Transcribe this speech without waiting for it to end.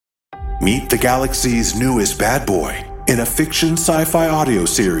Meet the galaxy's newest bad boy in a fiction sci-fi audio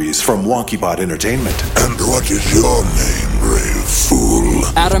series from WonkyBot Entertainment. And what is your name, brave fool?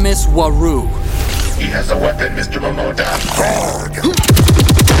 Adamus Waru. He has a weapon, Mr. Momoda. Guard!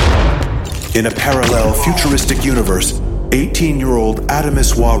 In a parallel futuristic universe, 18-year-old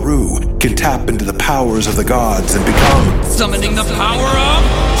Adamus Waru can tap into the powers of the gods and become... Summoning the power of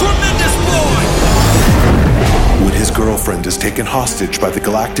Tremendous Boy! When his girlfriend is taken hostage by the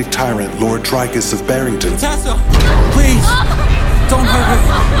galactic tyrant Lord Dreykus of Barrington... Tessa, please, don't hurt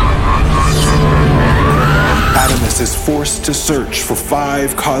her. Adamus is forced to search for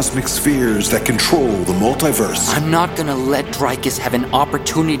 5 cosmic spheres that control the multiverse. I'm not gonna let Dreykus have an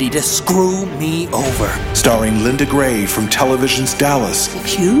opportunity to screw me over. Starring Linda Gray from television's Dallas.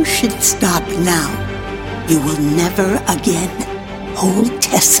 If you should stop now, you will never again hold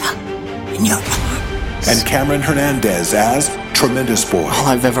Tessa in your arms. And Cameron Hernandez as Tremendous Boy. All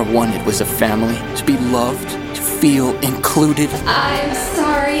I've ever wanted was a family, to be loved, to feel included. I'm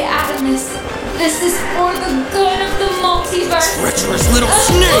sorry, Adamus. This is for the good of the multiverse. Treacherous little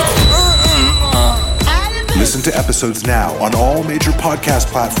snake! Listen to episodes now on all major podcast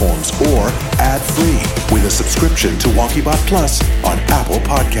platforms or ad-free with a subscription to WonkyBot Plus on Apple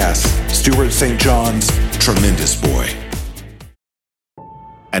Podcasts. Stuart St. John's Tremendous Boy.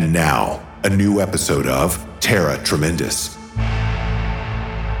 And now, a new episode of Terra Tremendous.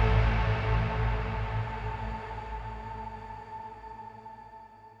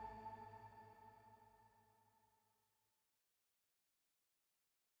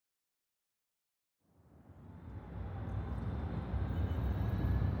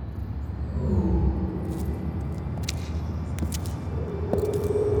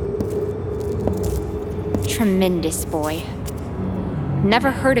 Tremendous Boy.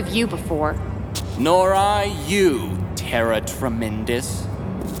 Never heard of you before. Nor I you, Terra Tremendous.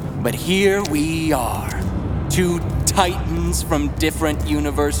 But here we are, 2 titans from different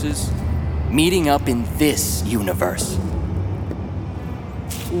universes, meeting up in this universe.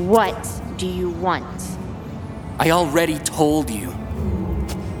 What do you want? I already told you.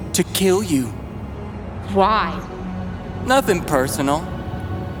 To kill you. Why? Nothing personal.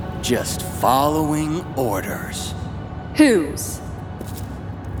 Just following orders. Whose?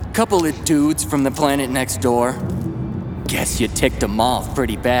 Couple of dudes from the planet next door. Guess you ticked them off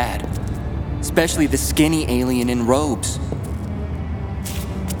pretty bad. Especially the skinny alien in robes.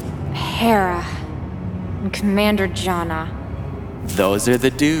 Hera and Commander Jana. Those are the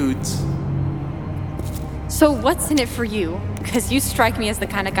dudes. So what's in it for you? Because you strike me as the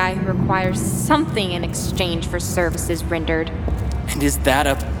kind of guy who requires something in exchange for services rendered. And is that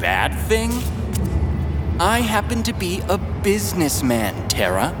a bad thing? I happen to be a businessman,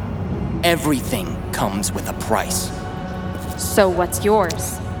 Terra. Everything comes with a price. So what's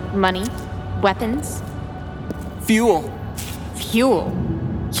yours? Money? Weapons? Fuel. Fuel?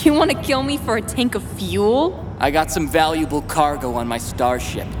 You want to kill me for a tank of fuel? I got some valuable cargo on my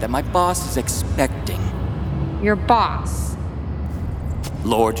starship that my boss is expecting. Your boss?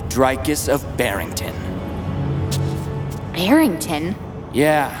 Lord Dreykus of Barrington. Barrington?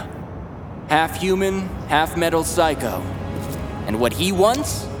 Yeah. Half human, half metal psycho. And what he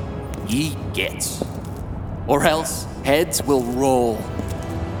wants, he gets. Or else heads will roll.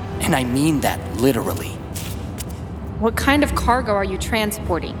 And I mean that literally. What kind of cargo are you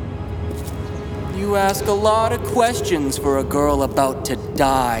transporting? You ask a lot of questions for a girl about to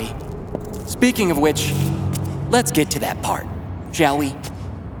die. Speaking of which, let's get to that part, shall we?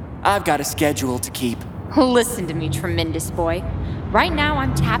 I've got a schedule to keep. Listen to me, Tremendous Boy. Right now,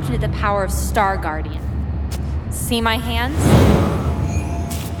 I'm tapped into the power of Star Guardian. See my hands?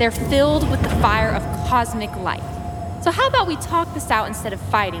 They're filled with the fire of cosmic light. So how about we talk this out instead of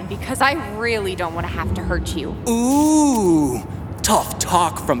fighting, because I really don't want to have to hurt you. Ooh, tough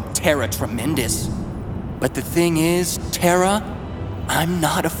talk from Terra Tremendous. But the thing is, Terra, I'm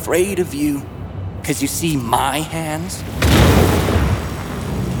not afraid of you. 'Cause you see my hands?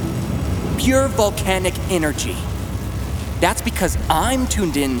 Pure volcanic energy. That's because I'm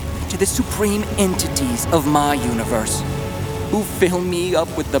tuned in to the supreme entities of my universe, who fill me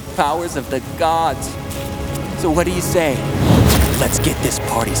up with the powers of the gods. So what do you say? Let's get this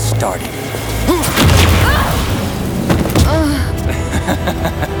party started.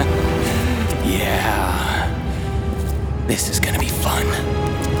 Yeah, this is gonna be fun.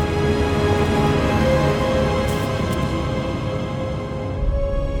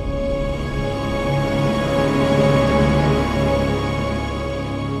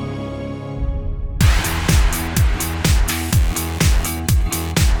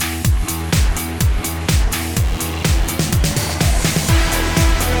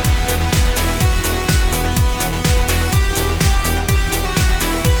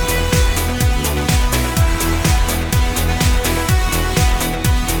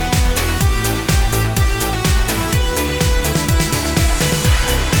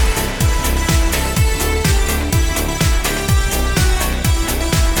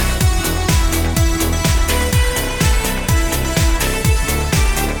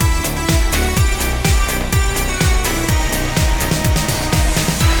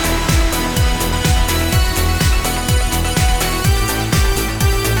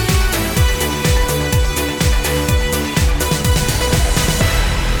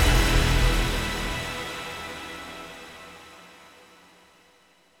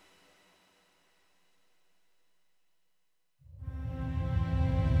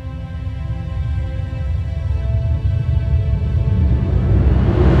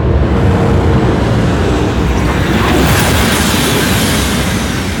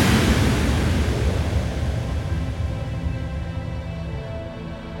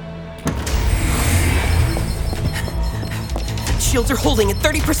 shields are holding at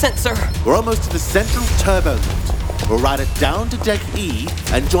 30%, sir. We're almost to the central turbo lift. We'll ride it down to Deck E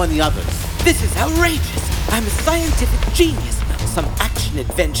and join the others. This is outrageous. I'm a scientific genius. Some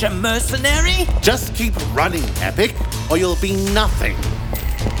action-adventure mercenary? Just keep running, Epic, or you'll be nothing.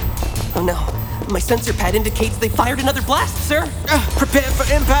 Oh no. My sensor pad indicates they fired another blast, sir. Prepare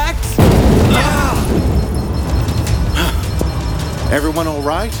for impact. Everyone all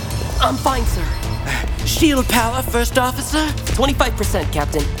right? I'm fine, sir. Shield power, first officer? 25%,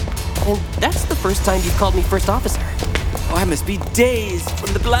 Captain. And that's the first time you've called me first officer. Oh, I must be dazed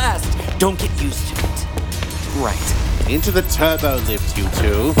from the blast. Don't get used to it. Right. Into the turbo lift, you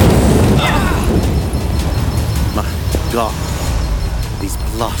two. My God. These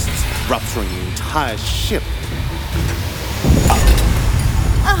blasts rupturing the entire ship.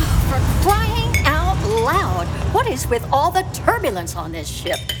 Oh, for crying out loud. What is with all the turbulence on this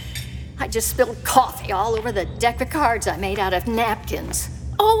ship? I just spilled coffee all over the deck of cards I made out of napkins.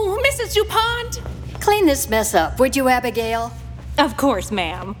 Oh, Mrs. DuPont! Clean this mess up, would you, Abigail? Of course,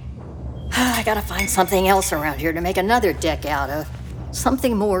 ma'am. I gotta find something else around here to make another deck out of.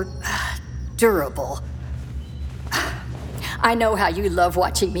 Something more durable. I know how you love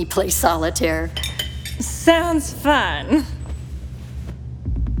watching me play solitaire. Sounds fun.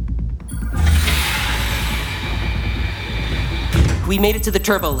 We made it to the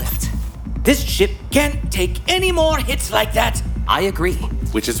turbo lift. This ship can't take any more hits like that. I agree.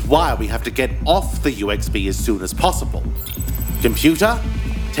 Which is why we have to get off the UXB as soon as possible. Computer,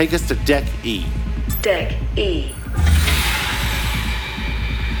 take us to Deck E. Deck E.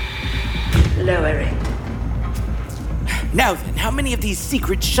 Lowering. Now then, how many of these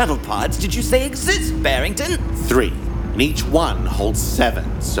secret shuttle pods did you say exist, Barrington? 3. And each one holds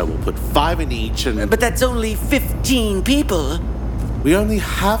 7, so we'll put 5 in each and... But that's only 15 people. We only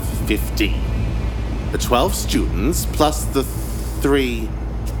have 15. The 12 students plus the 3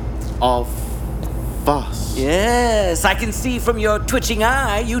 of us. Yes, I can see from your twitching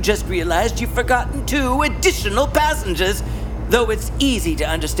eye you just realized you've forgotten 2 additional passengers, though it's easy to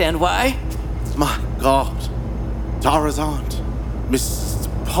understand why. My God. Tara's aunt, Miss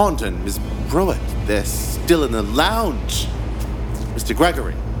Pond and Miss Pruitt, they're still in the lounge. Mr.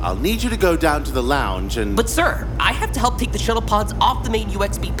 Gregory, I'll need you to go down to the lounge and... But sir, I have to help take the shuttle pods off the main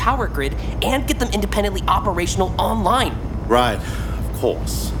UXB power grid and get them independently operational online. Right, of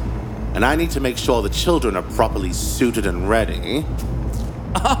course. And I need to make sure the children are properly suited and ready.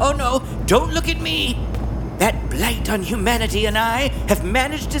 Oh no, don't look at me. That blight on humanity and I have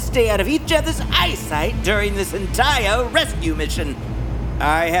managed to stay out of each other's eyesight during this entire rescue mission.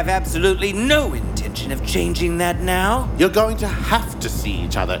 I have absolutely no intention of changing that now. You're going to have to see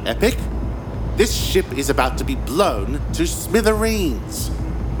each other, Epic. This ship is about to be blown to smithereens.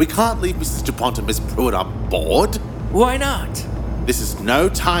 We can't leave Mrs. DuPont and Miss Pruitt on board. Why not? This is no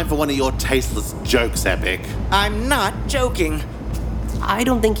time for one of your tasteless jokes, Epic. I'm not joking. I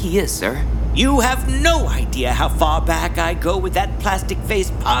don't think he is, sir. You have no idea how far back I go with that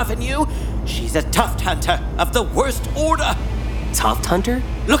plastic-faced parvenu. She's a tuft hunter of the worst order. Tuft hunter?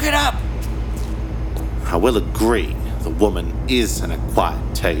 Look it up. I will agree, the woman is an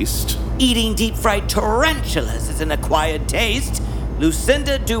acquired taste. Eating deep-fried tarantulas is an acquired taste.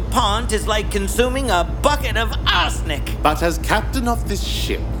 Lucinda DuPont is like consuming a bucket of arsenic. But as captain of this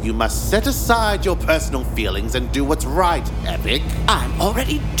ship, you must set aside your personal feelings and do what's right, Epic. I'm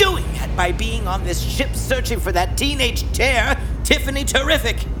already doing that by being on this ship searching for that teenage tear, Tiffany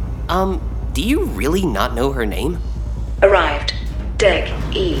Terrific. Do you really not know her name? Arrived. Deck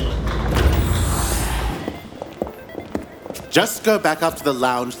E. Just go back up to the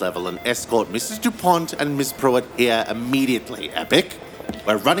lounge level and escort Mrs. DuPont and Miss Pruitt here immediately, Epic.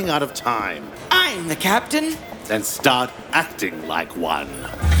 We're running out of time. I'm the captain. Then start acting like one.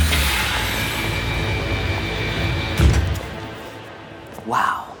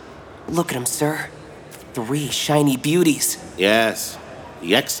 Wow. Look at him, sir. 3 shiny beauties. Yes,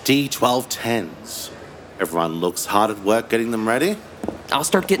 the XT-1210s. Everyone looks hard at work getting them ready. I'll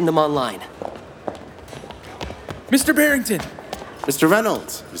start getting them online. Mr. Barrington! Mr.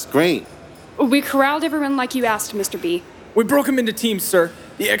 Reynolds, Miss Green. We corralled everyone like you asked, Mr. B. We broke them into teams, sir.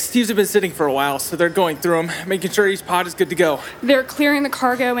 The XTs have been sitting for a while, so they're going through them, making sure each pod is good to go. They're clearing the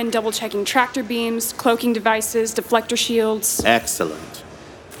cargo and double-checking tractor beams, cloaking devices, deflector shields. Excellent.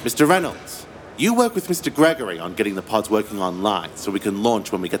 Mr. Reynolds, you work with Mr. Gregory on getting the pods working online so we can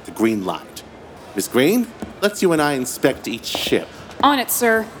launch when we get the green light. Miss Green, let's you and I inspect each ship. On it,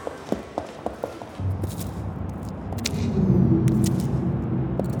 sir.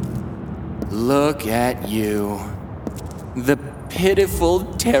 Look at you. The pitiful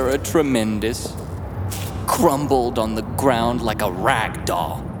Terra Tremendous. Crumbled on the ground like a rag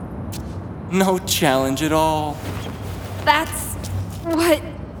doll. No challenge at all. That's what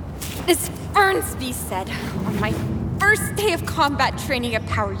Miss Fernsby said on my first day of combat training at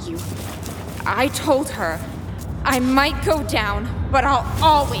Power U. I told her I might go down, but I'll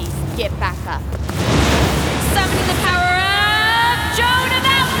always get back up. Summoning the power of Joan of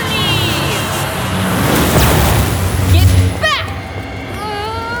Albany! Get back!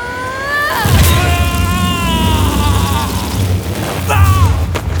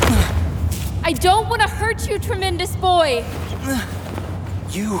 I don't want to hurt you, tremendous boy.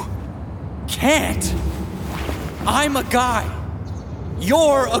 You can't. I'm a guy.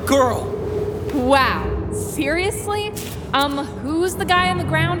 You're a girl. Wow. Seriously? Who's the guy on the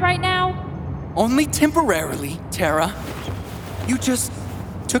ground right now? Only temporarily, Tara. You just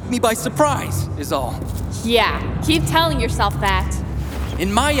took me by surprise, is all. Yeah, keep telling yourself that.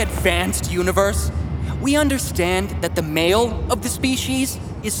 In my advanced universe, we understand that the male of the species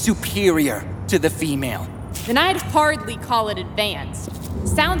is superior to the female. Then I'd hardly call it advanced.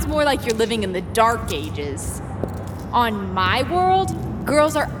 Sounds more like you're living in the Dark Ages. On my world,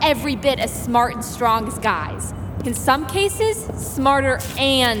 girls are every bit as smart and strong as guys. In some cases, smarter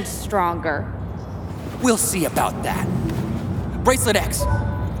and stronger. We'll see about that. Bracelet X,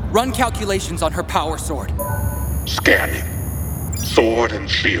 run calculations on her power sword. Scanning. Sword and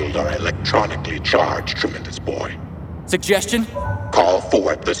shield are electronically charged, tremendous boy. Suggestion? Call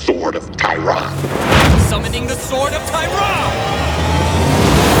forth the Sword of Tyron. Summoning the Sword of Tyron!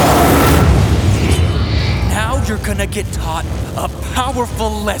 Now you're gonna get taught a powerful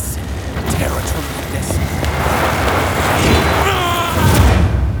lesson, Terra Tremendous.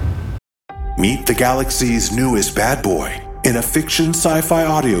 Meet the galaxy's newest bad boy in a fiction sci-fi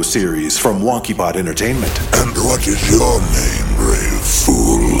audio series from WonkyBot Entertainment. And what is your name, brave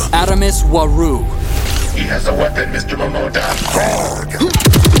fool? Adamus Waru. He has a weapon, Mr. Momoda.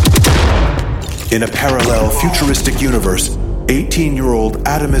 In a parallel futuristic universe, 18-year-old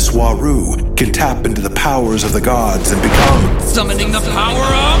Adamus Waru can tap into the powers of the gods and become... Summoning the power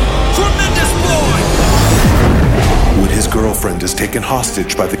of Tremendous Boy! When his girlfriend is taken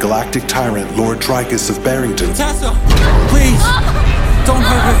hostage by the galactic tyrant Lord Dreykus of Barrington... Tessa! Please! Don't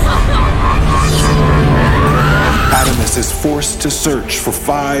hurt her! Adamus is forced to search for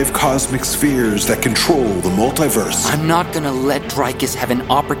 5 cosmic spheres that control the multiverse. I'm not gonna let Dreykus have an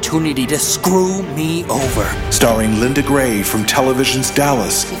opportunity to screw me over. Starring Linda Gray from television's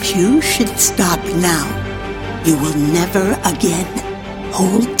Dallas. If you should stop now, you will never again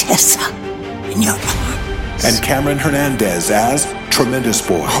hold Tessa in your arms. And Cameron Hernandez as Tremendous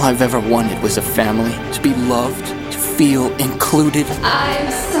Boy. All I've ever wanted was a family, to be loved, to feel included.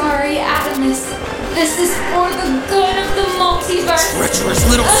 I'm sorry, Adamus. This is for the good of the multiverse. Treacherous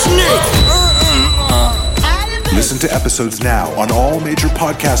little snake! Listen to episodes now on all major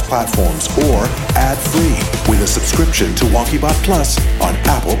podcast platforms or ad-free with a subscription to WonkyBot Plus on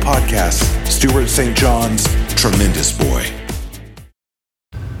Apple Podcasts. Stuart St. John's Tremendous Boy.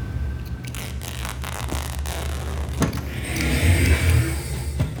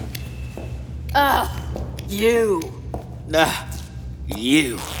 You.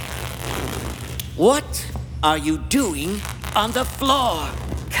 You. What are you doing on the floor?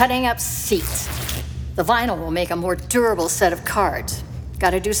 Cutting up seats. The vinyl will make a more durable set of cards.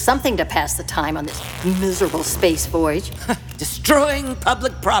 Gotta do something to pass the time on this miserable space voyage. Destroying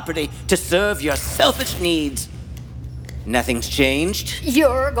public property to serve your selfish needs. Nothing's changed.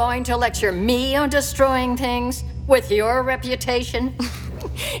 You're going to lecture me on destroying things? With your reputation?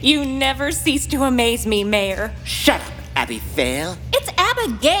 You never cease to amaze me, Mayor. Shut up, Abby Fail. It's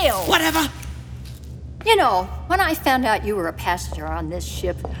Abigail. Whatever. You know, when I found out you were a passenger on this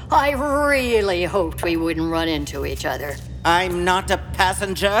ship, I really hoped we wouldn't run into each other. I'm not a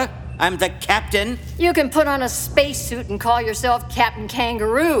passenger. I'm the captain. You can put on a spacesuit and call yourself Captain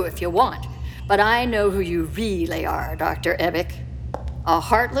Kangaroo if you want. But I know who you really are, Dr. Ebic. A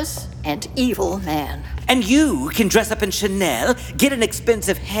heartless and evil man. And you can dress up in Chanel, get an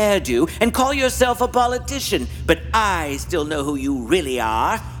expensive hairdo, and call yourself a politician. But I still know who you really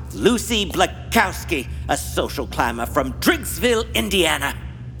are. Lucy Blakowski, a social climber from Driggsville, Indiana.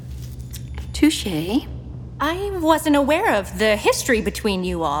 Touché. I wasn't aware of the history between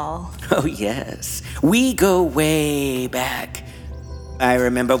you all. Oh, yes. We go way back. I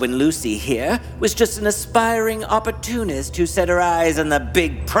remember when Lucy here was just an aspiring opportunist who set her eyes on the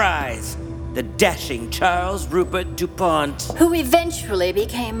big prize, the dashing Charles Rupert DuPont. Who eventually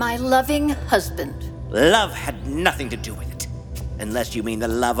became my loving husband. Love had nothing to do with it, unless you mean the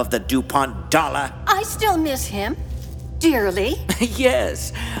love of the DuPont dollar. I still miss him. Dearly.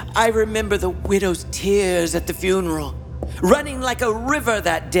 Yes, I remember the widow's tears at the funeral. running like a river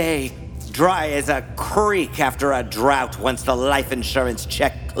that day, dry as a creek after a drought once the life insurance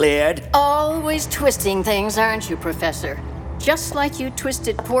check cleared. Always twisting things, aren't you, Professor? Just like you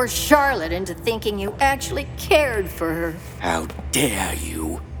twisted poor Charlotte into thinking you actually cared for her. How dare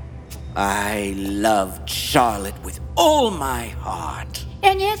you? I loved Charlotte with all my heart.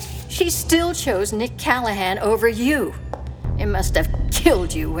 And yet, she still chose Nick Callahan over you. It must have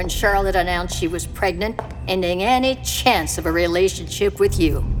killed you when Charlotte announced she was pregnant, ending any chance of a relationship with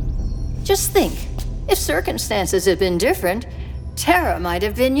you. Just think, if circumstances had been different, Tara might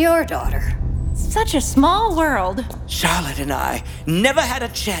have been your daughter. Such a small world. Charlotte and I never had a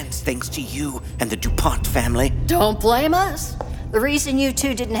chance thanks to you and the DuPont family. Don't blame us. The reason you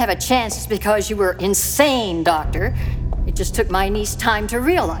two didn't have a chance is because you were insane, Doctor. It just took my niece time to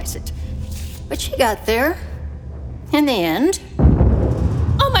realize it. But she got there. In the end.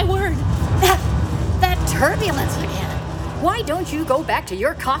 Oh, my word! That turbulence again. Why don't you go back to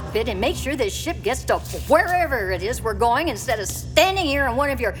your cockpit and make sure this ship gets to wherever it is we're going instead of standing here in one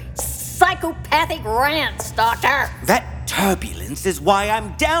of your psychopathic rants, Doctor? That turbulence is why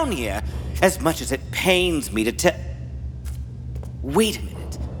I'm down here, as much as it pains me to Wait a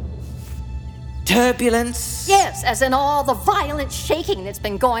minute. Turbulence? Yes, as in all the violent shaking that's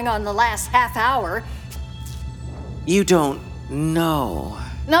been going on the last half hour. You don't know.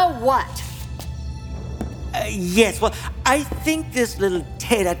 Know what? Yes, well, I think this little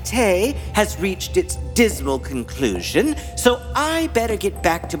tete-a-tete has reached its dismal conclusion, so I better get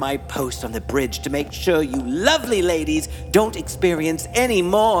back to my post on the bridge to make sure you lovely ladies don't experience any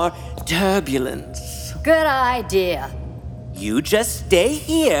more turbulence. Good idea. You just stay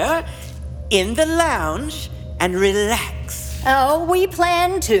here, in the lounge, and relax. Oh, we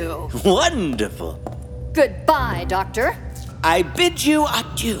plan to. Wonderful. Goodbye, Doctor. I bid you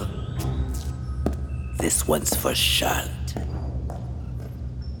adieu. This one's for Charlotte.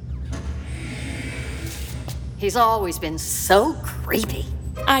 He's always been so creepy.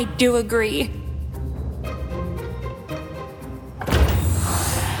 I do agree.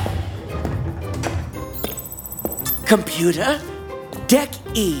 Computer, Deck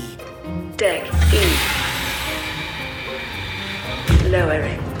E. Deck E.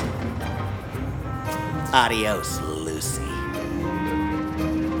 Lowering. Adios, Lucy.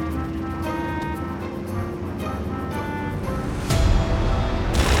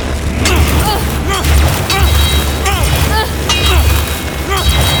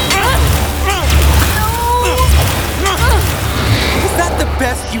 Is that the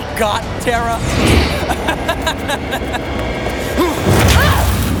best you got, Tara?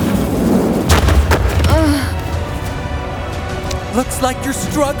 Looks like you're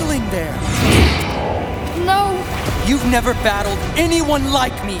struggling there. No. You've never battled anyone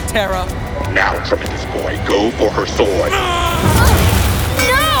like me, Tara. Now, tremendous boy, go for her sword.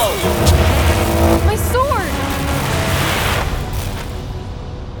 No! My sword!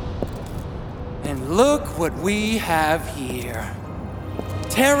 And look what we have here.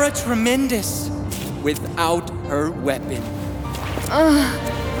 Tara Tremendous, without her weapon.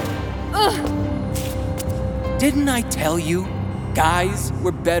 Didn't I tell you guys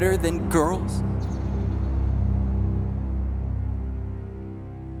were better than girls?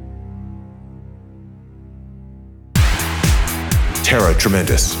 Tara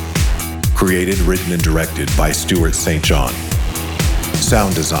Tremendous. Created, written, and directed by Stuart St. John.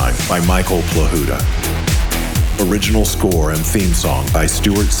 Sound design by Michael Plahuta. Original score and theme song by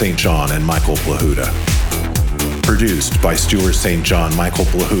Stuart St. John and Michael Plahuta. Produced by Stuart St. John, Michael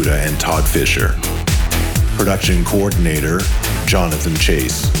Plahuta, and Todd Fisher. Production coordinator, Jonathan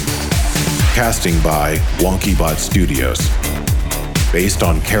Chase. Casting by WonkyBot Studios. Based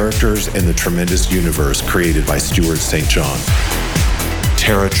on characters in the Tremendous universe created by Stuart St. John.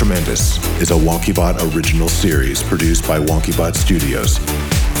 Tara Tremendous is a WonkyBot original series produced by WonkyBot Studios.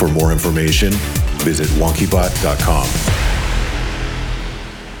 For more information, visit wonkybot.com.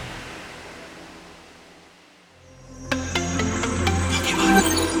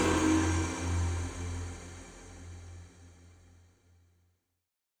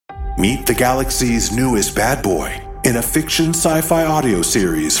 Meet the galaxy's newest bad boy in a fiction sci-fi audio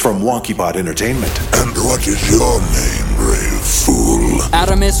series from WonkyBot Entertainment. And what is your name, brave fool?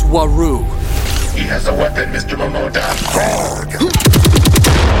 Adamus Waru. He has a weapon, Mr. Momoda.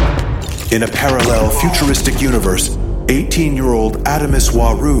 In a parallel futuristic universe, 18-year-old Adamus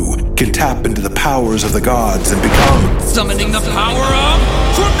Waru can tap into the powers of the gods and become... Summoning the power of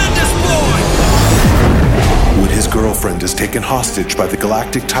Tremendous Boy! When his girlfriend is taken hostage by the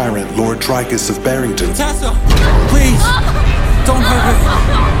galactic tyrant Lord Tricus of Barrington. Tessa, please, don't hurt her.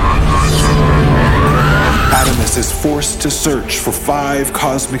 Adamus is forced to search for 5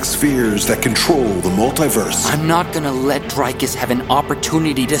 cosmic spheres that control the multiverse. I'm not gonna let Drykus have an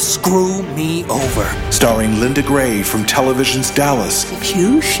opportunity to screw me over. Starring Linda Gray from television's Dallas. If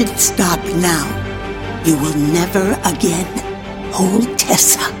you should stop now, you will never again hold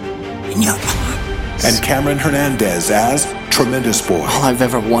Tessa in your arms. And Cameron Hernandez as Tremendous Boy. All I've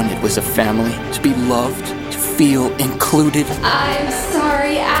ever wanted was a family, to be loved, to feel included. I'm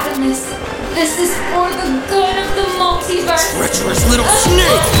sorry, Adamus. This is for the good of the multiverse. Treacherous little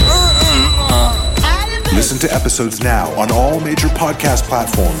snake! Listen to episodes now on all major podcast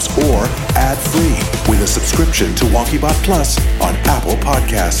platforms or ad-free with a subscription to WonkyBot Plus on Apple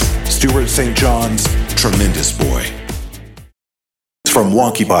Podcasts. Stuart St. John's Tremendous Boy. From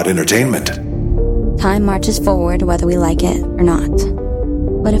WonkyBot Entertainment. Time marches forward whether we like it or not.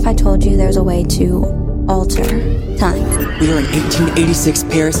 What if I told you there's a way to alter time? We are in 1886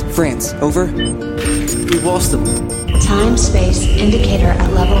 Paris, France. Over. We lost them. Time-space indicator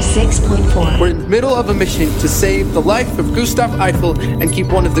at level 6.4. We're in the middle of a mission to save the life of Gustav Eiffel and keep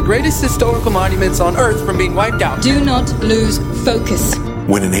one of the greatest historical monuments on Earth from being wiped out. Do not lose focus.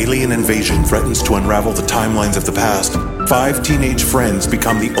 When an alien invasion threatens to unravel the timelines of the past, 5 teenage friends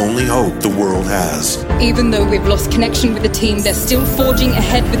become the only hope the world has. Even though we've lost connection with the team, they're still forging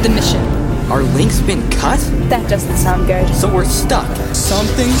ahead with the mission. Our link's been cut? That doesn't sound good. So we're stuck.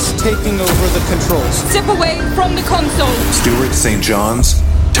 Something's taking over the controls. Step away from the console. Stuart St. John's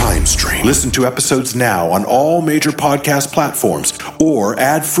Time Stream. Listen to episodes now on all major podcast platforms or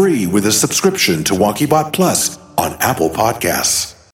ad-free with a subscription to WonkyBot Plus on Apple Podcasts.